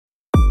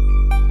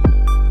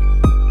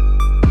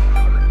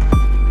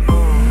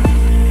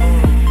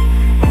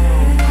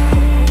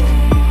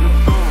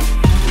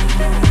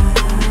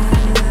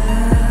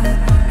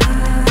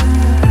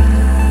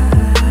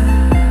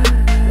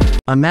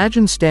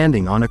Imagine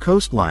standing on a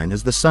coastline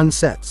as the sun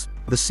sets,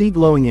 the sea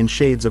glowing in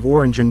shades of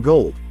orange and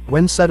gold,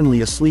 when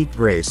suddenly a sleek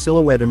gray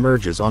silhouette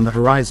emerges on the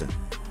horizon.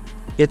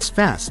 It's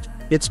fast,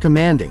 it's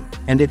commanding,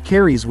 and it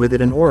carries with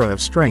it an aura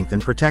of strength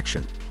and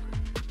protection.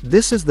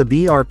 This is the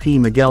BRP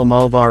Miguel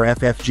Malvar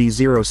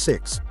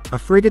FFG-06, a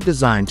frigate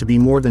designed to be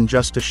more than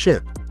just a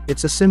ship.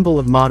 It's a symbol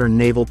of modern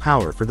naval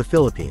power for the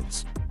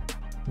Philippines.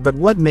 But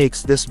what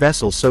makes this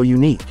vessel so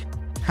unique?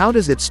 How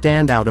does it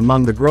stand out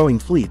among the growing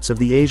fleets of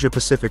the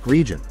Asia-Pacific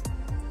region?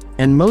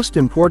 And most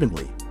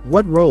importantly,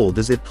 what role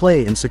does it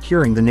play in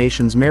securing the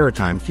nation's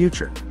maritime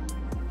future?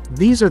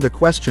 These are the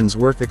questions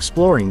worth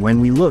exploring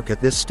when we look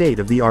at this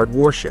state-of-the-art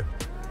warship.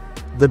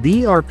 The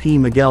BRP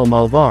Miguel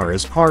Malvar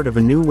is part of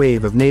a new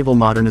wave of naval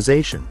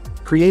modernization,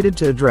 created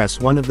to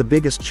address one of the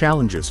biggest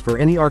challenges for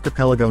any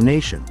archipelago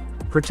nation: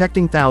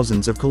 protecting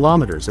thousands of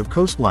kilometers of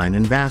coastline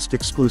and vast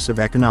exclusive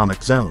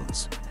economic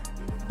zones.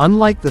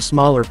 Unlike the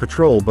smaller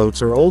patrol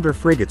boats or older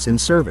frigates in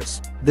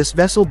service, this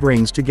vessel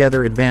brings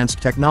together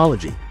advanced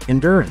technology,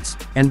 endurance,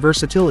 and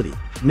versatility,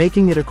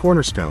 making it a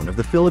cornerstone of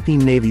the Philippine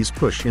Navy's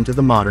push into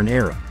the modern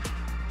era.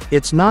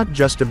 It's not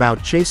just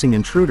about chasing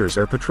intruders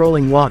or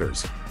patrolling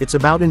waters, it's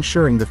about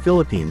ensuring the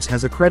Philippines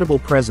has a credible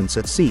presence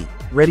at sea,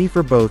 ready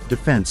for both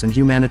defense and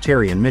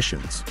humanitarian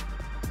missions.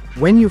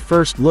 When you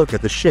first look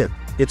at the ship,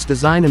 its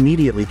design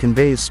immediately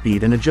conveys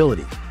speed and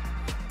agility.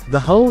 The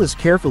hull is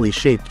carefully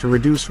shaped to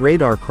reduce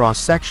radar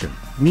cross-section,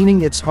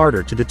 meaning it's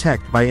harder to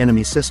detect by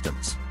enemy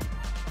systems.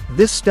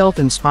 This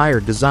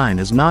stealth-inspired design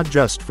is not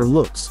just for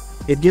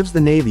looks, it gives the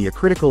Navy a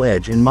critical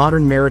edge in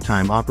modern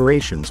maritime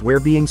operations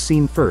where being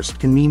seen first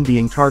can mean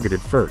being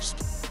targeted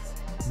first.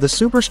 The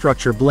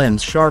superstructure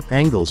blends sharp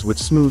angles with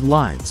smooth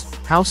lines,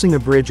 housing a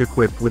bridge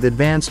equipped with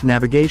advanced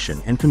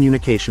navigation and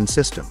communication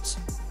systems.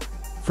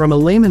 From a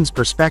layman's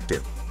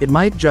perspective, it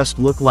might just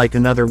look like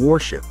another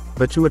warship,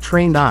 but to a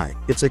trained eye,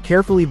 it's a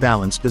carefully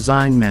balanced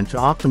design meant to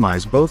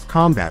optimize both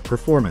combat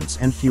performance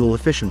and fuel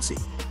efficiency.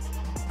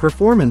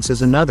 Performance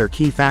is another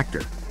key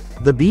factor.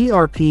 The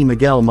BRP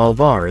Miguel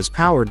Malvar is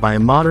powered by a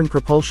modern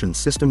propulsion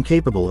system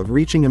capable of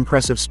reaching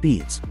impressive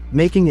speeds,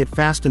 making it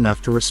fast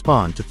enough to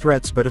respond to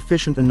threats but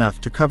efficient enough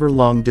to cover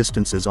long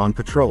distances on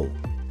patrol.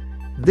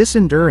 This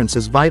endurance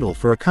is vital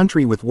for a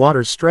country with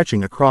waters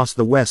stretching across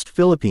the West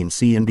Philippine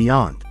Sea and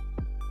beyond.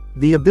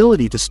 The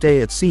ability to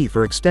stay at sea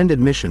for extended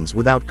missions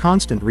without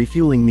constant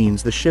refueling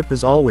means the ship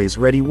is always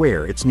ready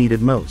where it's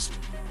needed most.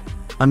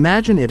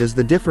 Imagine it as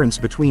the difference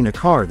between a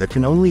car that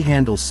can only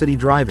handle city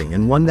driving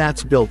and one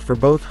that's built for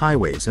both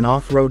highways and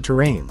off-road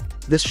terrain.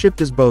 This ship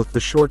does both the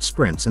short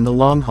sprints and the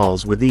long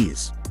hauls with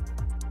ease.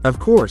 Of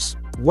course,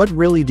 what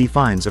really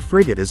defines a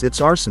frigate is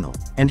its arsenal,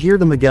 and here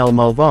the Miguel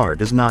Malvar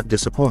does not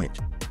disappoint.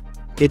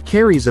 It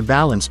carries a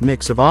balanced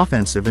mix of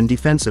offensive and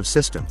defensive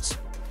systems.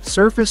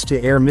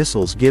 Surface-to-air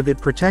missiles give it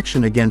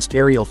protection against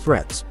aerial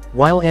threats,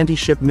 while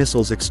anti-ship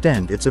missiles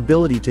extend its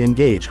ability to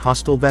engage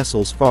hostile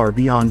vessels far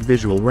beyond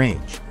visual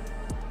range.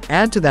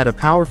 Add to that a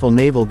powerful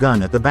naval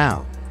gun at the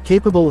bow,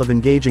 capable of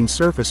engaging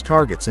surface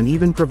targets and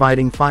even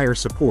providing fire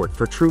support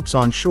for troops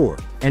on shore,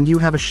 and you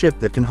have a ship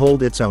that can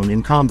hold its own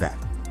in combat.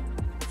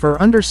 For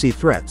undersea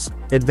threats,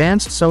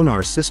 advanced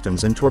sonar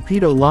systems and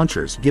torpedo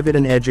launchers give it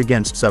an edge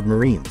against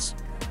submarines.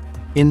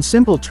 In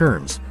simple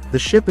terms, the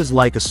ship is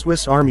like a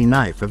Swiss Army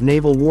knife of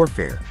naval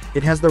warfare.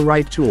 It has the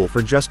right tool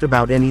for just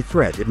about any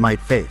threat it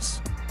might face.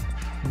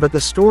 But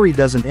the story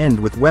doesn't end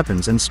with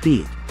weapons and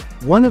speed.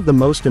 One of the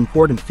most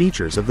important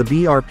features of the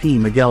BRP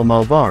Miguel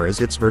Malvar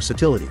is its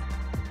versatility.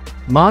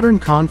 Modern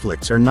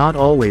conflicts are not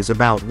always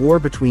about war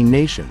between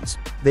nations,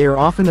 they are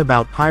often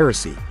about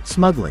piracy,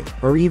 smuggling,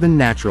 or even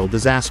natural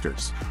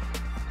disasters.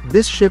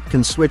 This ship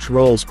can switch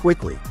roles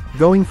quickly,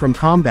 going from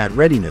combat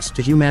readiness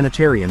to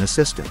humanitarian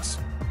assistance.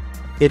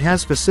 It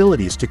has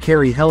facilities to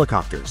carry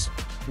helicopters,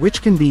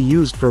 which can be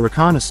used for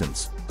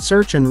reconnaissance,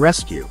 search and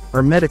rescue,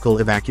 or medical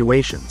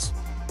evacuations.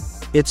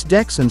 Its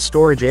decks and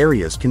storage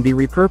areas can be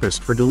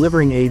repurposed for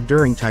delivering aid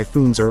during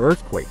typhoons or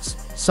earthquakes,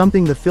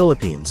 something the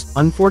Philippines,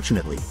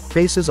 unfortunately,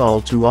 faces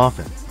all too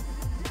often.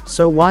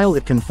 So while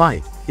it can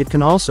fight, it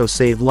can also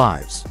save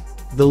lives.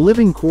 The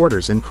living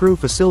quarters and crew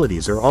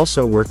facilities are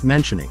also worth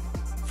mentioning.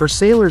 For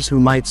sailors who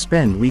might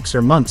spend weeks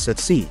or months at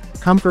sea,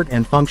 comfort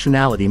and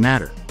functionality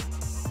matter.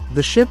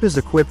 The ship is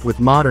equipped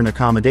with modern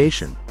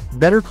accommodation,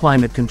 better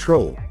climate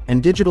control,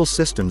 and digital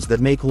systems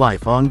that make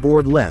life on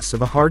board less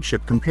of a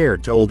hardship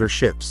compared to older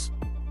ships.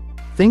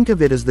 Think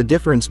of it as the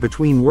difference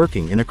between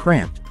working in a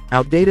cramped,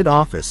 outdated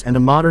office and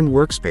a modern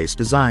workspace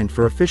designed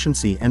for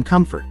efficiency and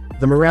comfort.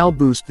 The morale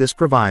boost this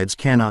provides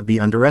cannot be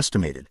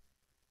underestimated.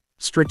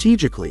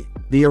 Strategically,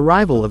 the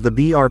arrival of the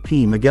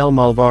BRP Miguel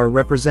Malvar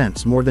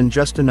represents more than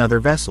just another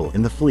vessel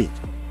in the fleet.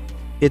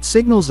 It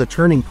signals a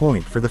turning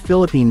point for the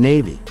Philippine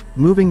Navy,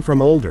 moving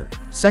from older,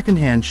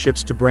 second-hand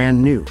ships to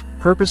brand-new,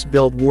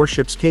 purpose-built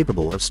warships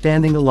capable of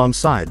standing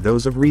alongside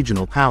those of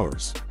regional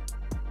powers.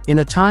 In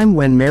a time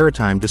when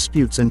maritime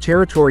disputes and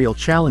territorial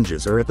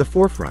challenges are at the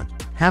forefront,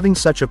 having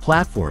such a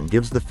platform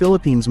gives the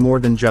Philippines more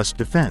than just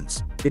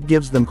defense, it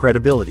gives them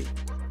credibility.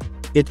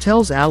 It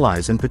tells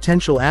allies and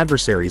potential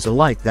adversaries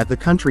alike that the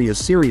country is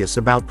serious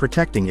about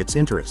protecting its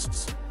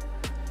interests.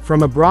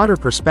 From a broader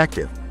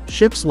perspective,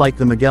 ships like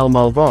the Miguel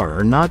Malvar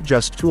are not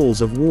just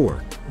tools of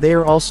war, they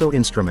are also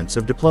instruments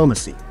of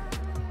diplomacy.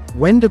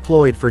 When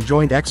deployed for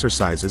joint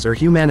exercises or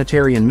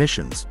humanitarian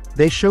missions,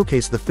 they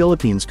showcase the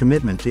Philippines'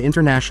 commitment to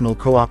international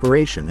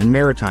cooperation and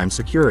maritime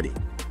security.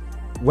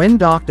 When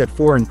docked at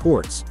foreign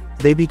ports,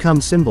 they become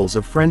symbols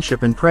of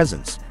friendship and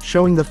presence,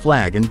 showing the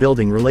flag and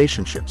building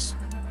relationships.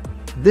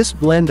 This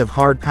blend of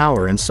hard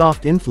power and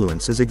soft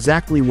influence is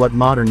exactly what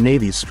modern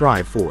navies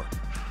strive for.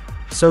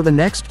 So the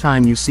next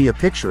time you see a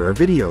picture or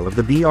video of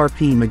the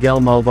BRP Miguel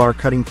Malvar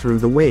cutting through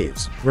the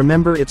waves,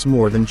 remember it's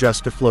more than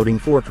just a floating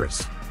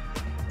fortress.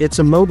 It's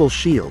a mobile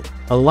shield,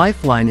 a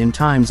lifeline in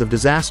times of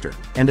disaster,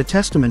 and a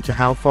testament to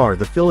how far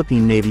the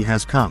Philippine Navy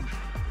has come.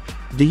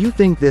 Do you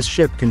think this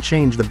ship can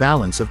change the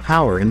balance of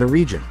power in the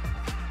region?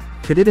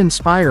 Could it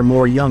inspire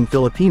more young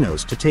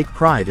Filipinos to take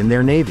pride in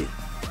their navy?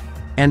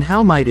 And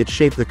how might it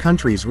shape the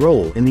country's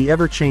role in the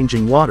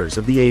ever-changing waters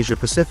of the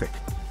Asia-Pacific?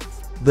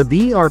 The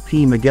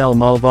BRP Miguel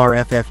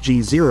Malvar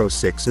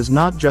FFG-06 is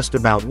not just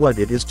about what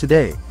it is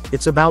today,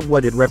 it's about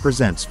what it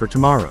represents for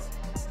tomorrow.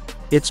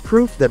 It's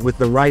proof that with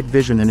the right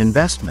vision and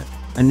investment,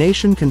 a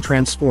nation can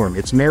transform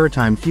its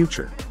maritime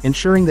future,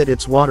 ensuring that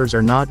its waters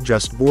are not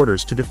just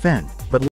borders to defend, but